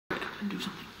and do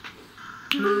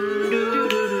something.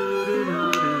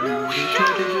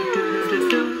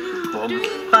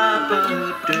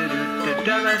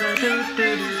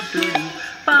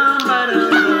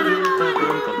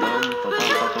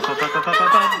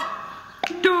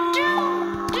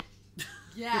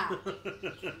 Yeah.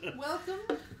 Welcome.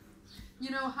 You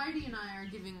know, Heidi and I are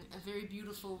giving a very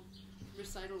beautiful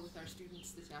recital with our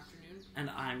students this afternoon. And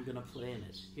I'm gonna play in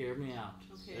it. Hear me out.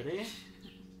 Okay. Ready?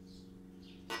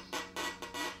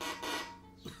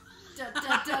 Da,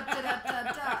 da, da, da,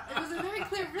 da, da. It was a very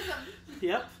clear rhythm.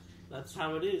 Yep, that's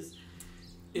how it is.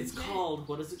 It's Okay. called,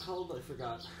 what is it called? I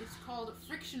forgot. It's called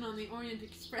Friction on the Orient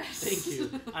Express. Thank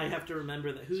you. I have to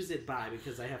remember that. Who's it by?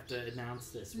 Because I have to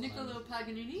announce this one. Niccolo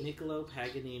Paganini. Niccolo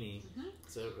Paganini. Mhm.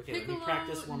 So, okay, Piccolo let me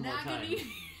practice one more time.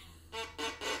 Naganini.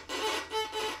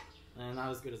 And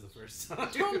not as good as the first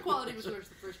time. Tone quality was worse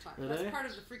the first time. Really? That's part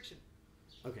of the friction.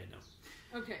 Okay, no.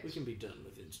 Okay. We can be done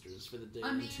with instruments for the day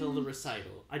I mean- until the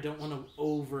recital. I don't want to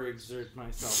overexert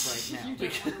myself right now You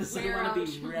don't wanna because I wear want to out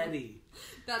be your- ready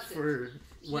That's it. for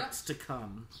what's to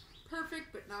come.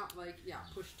 Perfect, but not like,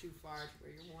 push too far to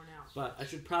where you're worn out. But I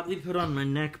should probably put on my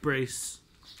neck brace.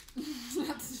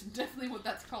 That's definitely what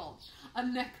that's called. A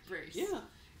neck brace. Yeah.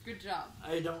 Good job.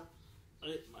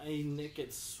 My neck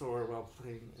gets sore while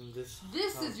playing in this.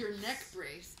 This is your neck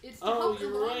brace. It's to Oh, help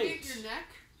you're elongate right. your neck.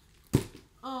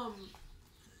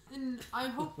 And I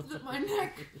hope that my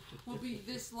neck will be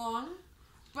this long,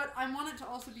 but I want it to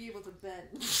also be able to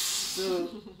bend. So,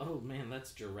 oh man,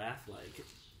 that's giraffe-like.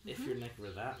 If your neck were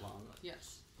that long.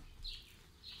 Yes.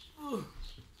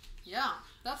 Yeah,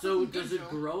 that's So looking good, does it Joel.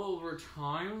 grow over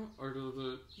time, or does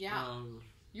it? Yeah.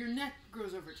 Your neck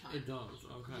grows over time. It does.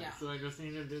 Okay. Yeah. So I just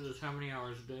need to do this how many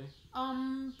hours a day?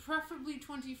 Preferably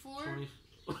 24.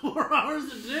 24 hours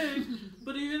a day.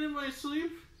 But even in my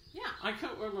sleep, Yeah. I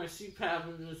can't wear my CPAP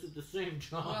and this at the same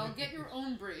time. Well, get your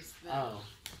own brace then. Oh.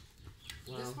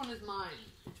 Well, This one is mine.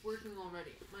 It's working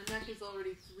already. My neck is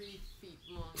already 3 feet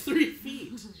long. 3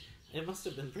 feet. It must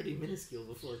have been pretty minuscule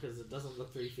before because it doesn't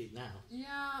look 3 feet now.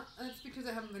 Yeah, that's because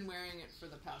I haven't been wearing it for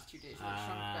the past 2 days. And it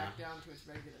shrunk back down to its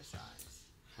regular size.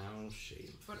 How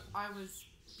shameful. But I was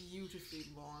beautifully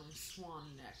long,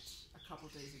 swan-necked a couple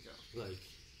days ago. Like,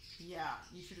 Yeah,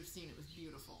 you should have seen it. It was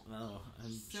beautiful. oh,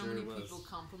 I'm So sure many it was. people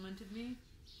complimented me.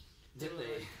 Did were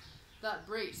they? like, that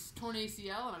brace, torn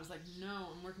ACL, and I was like, no,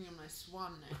 I'm working on my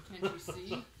swan neck. Can't you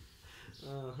see?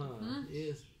 Uh-huh. Mhm.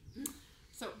 Yes.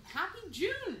 So, happy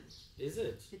June! Is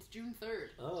it? It's June 3rd.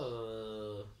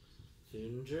 Oh.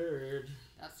 Injured.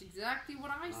 That's exactly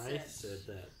what I said. I said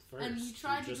that first. And we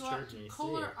tried You to just go out heard to me say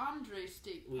Kohler it. Andre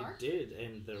State We Park. did,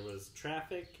 and there was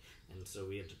traffic, and so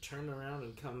we had to turn around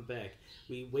and come back.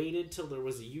 We waited till there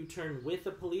was a U-turn with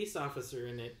a police officer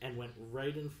in it, and went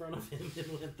right in front of him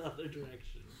and went the other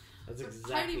direction. That's But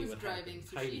exactly Heidi was what driving, happened.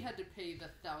 so Heidi, she had to pay the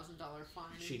 $1,000 fine,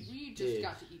 and She we just did.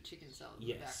 got to eat chicken salad in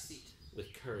the back Yes. seat. with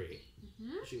Curry.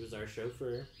 Mhm. She was our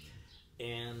chauffeur,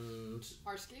 and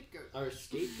Our scapegoat. our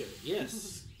scapegoat.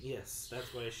 Yes, yes,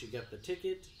 that's why she got the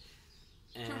ticket.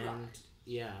 And ride.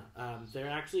 yeah, they're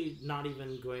actually not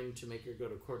even going to make her go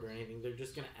to court or anything. They're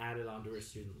just going to add it onto her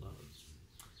student loans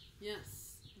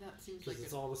Yes, that seems because like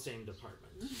it's a... all the same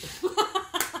department.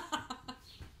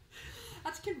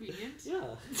 That's convenient.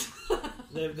 Yeah,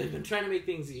 they've been trying to make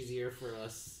things easier for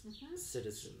us Mhm.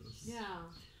 citizens. Yeah.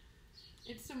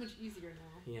 It's so much easier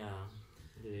now. Yeah,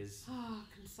 it is. Ah,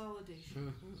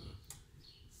 consolidation. Mhm.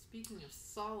 Speaking of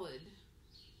solid,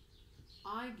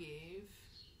 I gave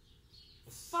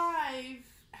 5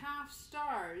 half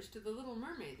stars to the Little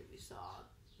Mermaid that we saw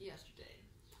yesterday.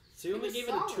 So you It only was gave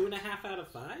it solid. a 2.5 out of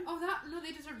 5? Oh, no,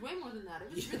 they deserve way more than that.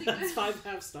 It was Yeah, really that's good. 5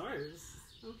 half stars.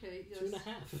 Okay, yes.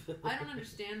 2.5. I don't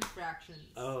understand fractions.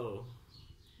 Oh,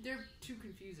 They're too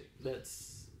confusing.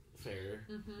 that's fair.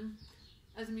 Mm-hmm.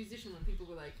 As a musician, when people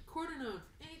were like, quarter notes,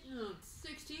 8th notes,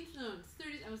 16th notes,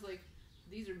 30th, I was like,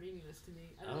 these are meaningless to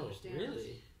me. I don't Oh, understand.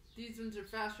 really? These ones are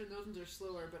faster and those ones are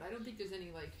slower, but I don't think there's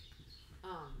any, like,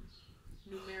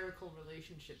 numerical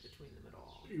relationship between them at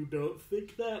all. You don't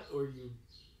think that, or you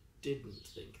didn't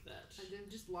think that? I'm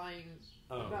just lying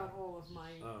Oh. about all of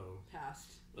my Oh.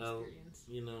 past Well, experience.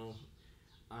 you know,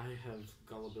 I have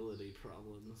gullibility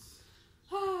problems.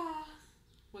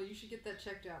 Well, you should get that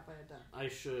checked out by a doctor. I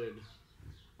should.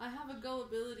 I have a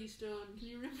gullibility stone. Can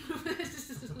you remove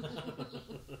it?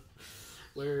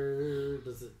 Where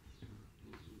does it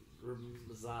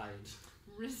reside?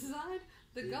 Reside?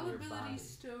 The In your gullibility body.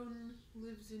 stone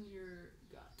lives in your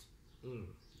gut. Mm.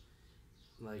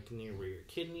 Like near where your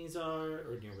kidneys are,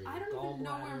 or near where your I don't even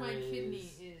know where my gallbladder kidney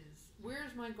is? is.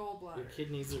 Where's my Your gallbladder?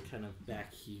 kidneys are kind of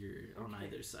back here on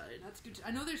either side. That's good.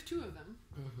 I know there's 2 of them,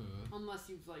 Mm-hmm. unless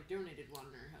you've like donated one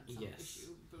or had some Yes.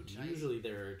 issue. Which I- Usually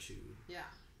there are 2. yeah.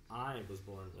 I was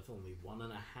born with only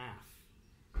 1.5.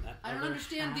 That I don't other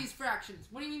understand half- these fractions.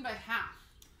 What do you mean by half?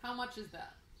 How much is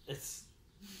that? It's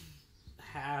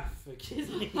half a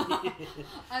kidney.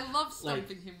 I love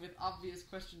stumping him with obvious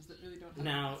questions that really don't have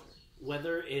Now- an answer.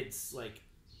 Whether it's like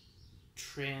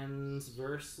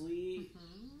transversely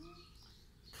Mhm.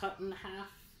 cut in half.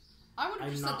 I would have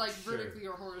I'm just said not like sure. vertically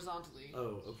or horizontally,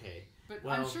 Oh, okay. but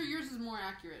well- I'm sure yours is more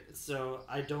accurate. It's, So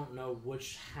I don't know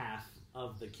which half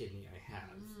of the kidney I have.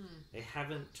 Mm. They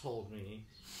haven't told me,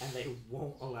 and they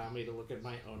won't allow me to look at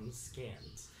my own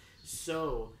scans.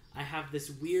 So I have this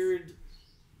weird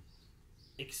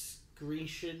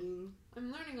excretion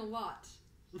I'm learning a lot.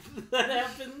 that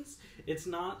happens. It's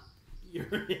not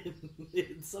urine.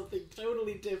 It's something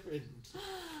totally different.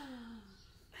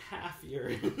 Half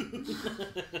urine.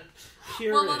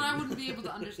 Urine. Well, then I wouldn't be able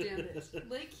to understand it.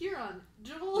 Lake Huron.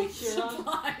 Joel Lake Huron?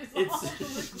 supplies It's all the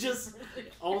liquid just- for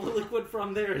Lake All the Huron. liquid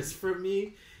from there is from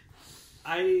me.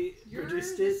 I You're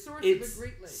produced the it. source of a It's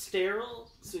Great Lake. sterile,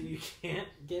 so you can't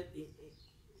get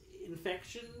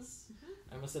infections.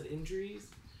 I almost said injuries.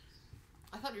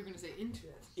 I thought you were going to say into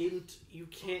it.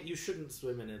 You shouldn't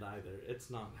swim in it either. It's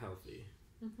not healthy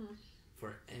Mm-hmm.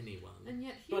 for anyone. And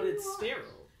yet here But it's you are. sterile.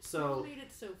 You So made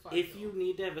it so far. if Joel. you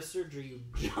need to have a surgery,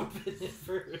 you jump in it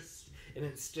first, and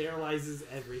it sterilizes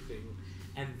everything,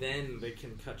 and then they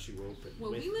can cut you open.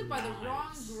 Well, with we live by the wrong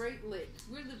knives. Great Lake.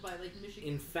 We live by Lake Michigan.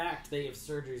 In fact, they have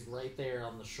surgeries right there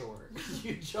on the shore.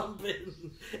 You jump in,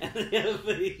 and they have,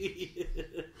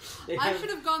 they I have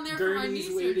should have gone there for my knee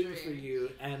gurneys waiting surgery. for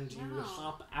you, and you Wow.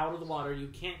 hop out of the water. You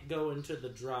can't go into the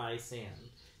dry sand.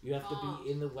 You have to Oh.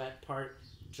 be in the wet part,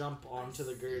 jump onto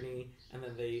the gurney, and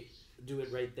then they do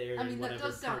it right there I mean, in that whatever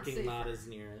does sound parking lot safer. is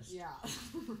nearest. Yeah.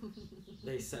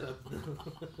 They set up the...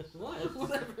 What?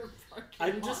 Whatever parking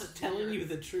I'm lot just is telling near. you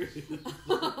the truth.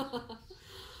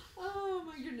 Oh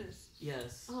my goodness.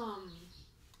 Yes.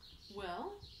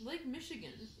 Well, Lake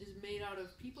Michigan is made out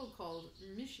of people called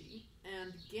Mishi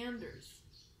and ganders.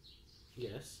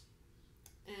 Yes.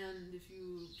 And if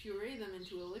you puree them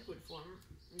into a liquid form,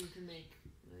 you can make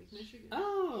Lake Michigan.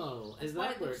 Oh, That's is why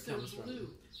that it where looks it so comes blue.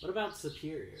 from? What about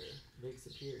Superior? Lake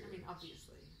Superior. I mean,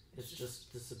 obviously. it's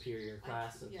just the superior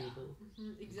class of yeah. people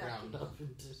Mhm, exactly. ground up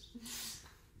into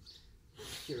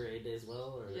pureed as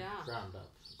well, or Yeah. ground up.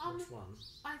 Which one?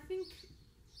 I think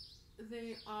they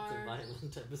It's a are.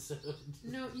 violent episode.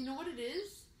 No, you know what it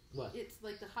is? What? It's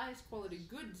like the highest quality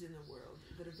goods in the world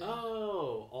that have been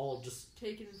Oh, all just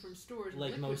taken from stores and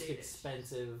like most liquidated.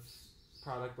 expensive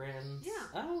product brands. Yeah.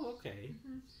 Oh, okay.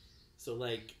 Mhm. So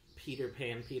like Peter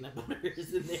Pan peanut butter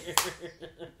is in there.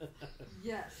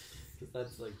 Yes. Because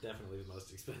that's like definitely the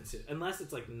most expensive, unless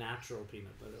it's like natural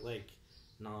peanut butter, like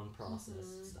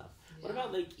non-processed Mhm. stuff. What Yeah.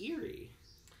 about Lake Erie?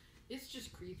 It's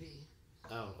just creepy.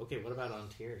 Oh, okay. What about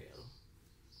Ontario?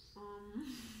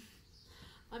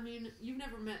 I mean, you've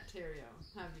never met Terrio,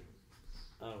 have you?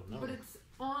 Oh no. But it's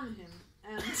on him,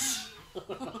 and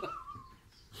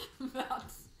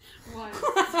that's why it's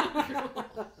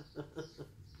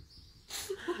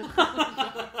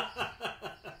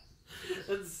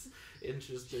That's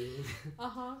interesting.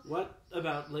 Uh-huh. What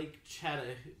about Lake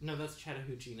Chattahoochee? No, that's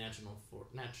Chattahoochee National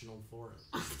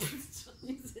Forest.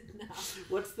 Use it now.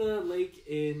 What's the lake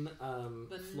in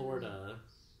The- Florida?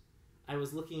 I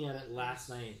was looking at it last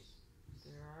night.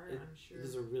 There are, It- I'm sure.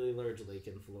 There's a really large lake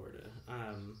in Florida.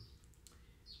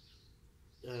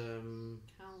 Caledonia.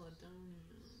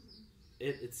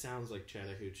 It sounds like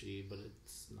Chattahoochee, but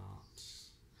it's not.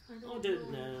 I I don't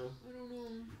don't know. know. I don't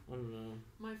know. I don't know.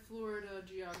 My Florida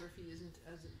geography isn't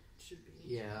as it should be.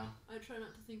 Yeah. I try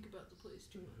not to think about the place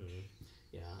too much. Mhm.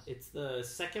 Yeah. It's the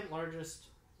second largest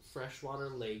freshwater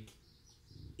lake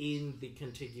in the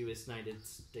contiguous United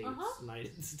States. Uh-huh.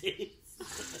 United States.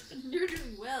 You're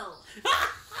doing well.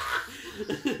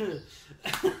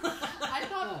 I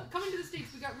thought coming to the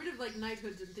States, we got rid of like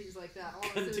knighthoods and things like that, all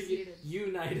associated.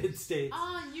 United States.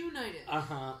 United.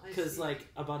 Uh-huh. I Because, see. like,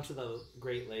 a bunch of the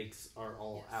Great Lakes are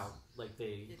all Yes. out. Like,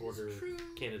 they It is border true.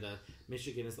 Canada.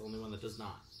 Michigan is the only one that does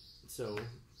not. So,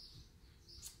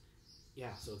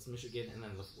 yeah, so it's Michigan and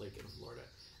then the lake in Florida.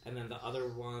 And then the other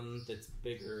one that's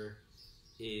bigger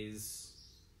is...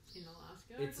 In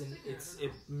Alaska. It's or in something? it's I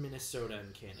don't Minnesota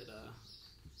and Canada.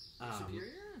 know.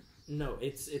 Superior. No,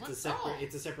 it's What? a separate. Oh.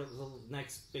 It's a separate. The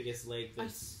next biggest lake I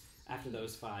that's see. after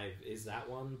those 5 is that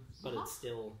one, but Uh-huh. it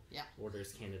still Yeah.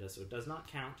 borders Canada, so it does not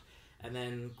count. And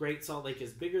then Great Salt Lake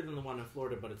is bigger than the one in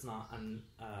Florida, but it's not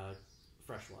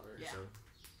freshwater. Yeah.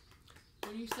 So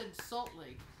When you said Salt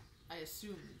Lake, I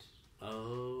assumed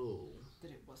Oh.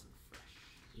 that it wasn't fresh.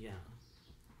 Yeah.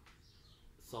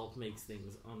 Salt makes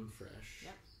things unfresh.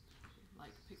 Yep.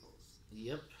 Like pickles.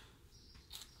 Yep.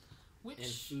 Which And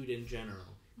food in general.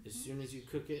 As soon as you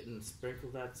cook it and sprinkle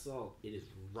that salt, it is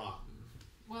rotten.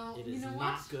 well, It you is know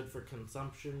not what? good for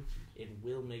consumption. It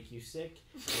will make you sick,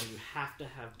 and you have to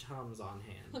have Tums on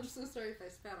I'm hand. so sorry if I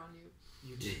spat on you.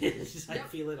 You did. I Yep.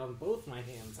 feel it on both my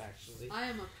hands, actually. I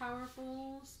am a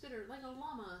powerful spitter, like a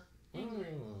llama. Angry.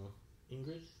 Oh.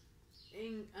 Ingrid?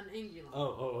 An angry llama.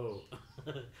 Oh.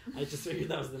 I just figured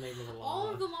that was the name of the llama. All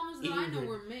of the llamas that I know Ingrid.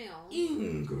 were male.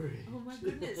 Ingrid. Oh my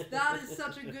goodness, that is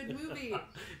such a good movie.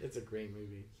 It's a great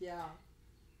movie. Yeah.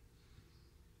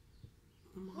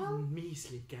 Well,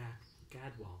 measly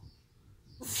Gadwall.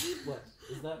 What?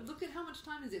 Is that? Look at how much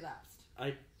time has elapsed.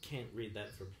 I can't read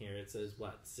that from here. It says,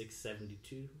 what,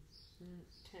 6:72?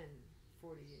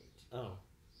 10:48. Oh.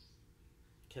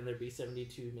 Can there be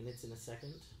 72 minutes in a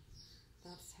second?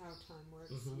 That's how time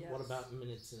works. Mhm. Yes. What about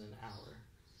minutes in an hour?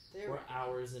 There Or we go.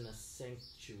 hours in a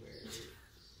sanctuary?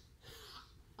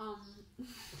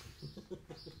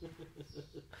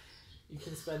 You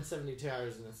can spend 72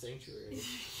 hours in a sanctuary.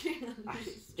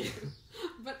 Yeah,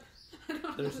 but I don't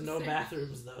know. There's how to no say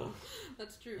bathrooms, though, that.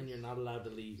 That's true. and you're not allowed to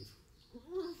leave.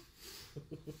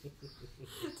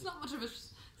 It's not much of a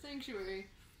sanctuary.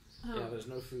 Yeah, there's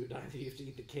no food either. You have to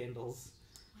eat the candles.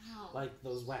 Wow. Like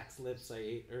those wax lips I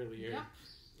ate earlier. Yep.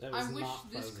 That was I wish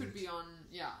not this pleasant. could be on.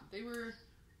 Yeah, they were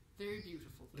very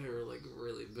beautiful. They were like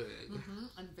really big.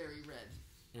 And very red.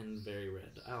 And very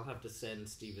red. I'll have to send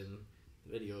Steven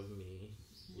the video of me later.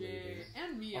 Yeah,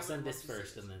 and me. I'll I send would this love to see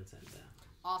first it. and then send that.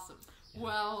 Awesome. Yeah.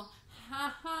 Well,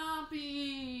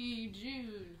 happy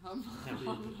June. Happy-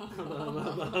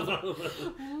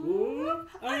 Whoop.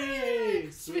 Hey!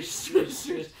 Swish, swish,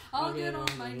 swish. I'll get on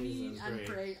my knees knee and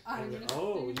pray. I'm I'm gonna- gonna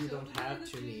oh, sing you till don't the have day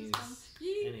two the trees knees come.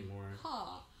 Yee anymore.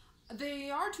 haw. They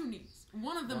are two knees.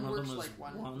 One of them One of works them is like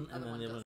one. one, the and other then the doesn't.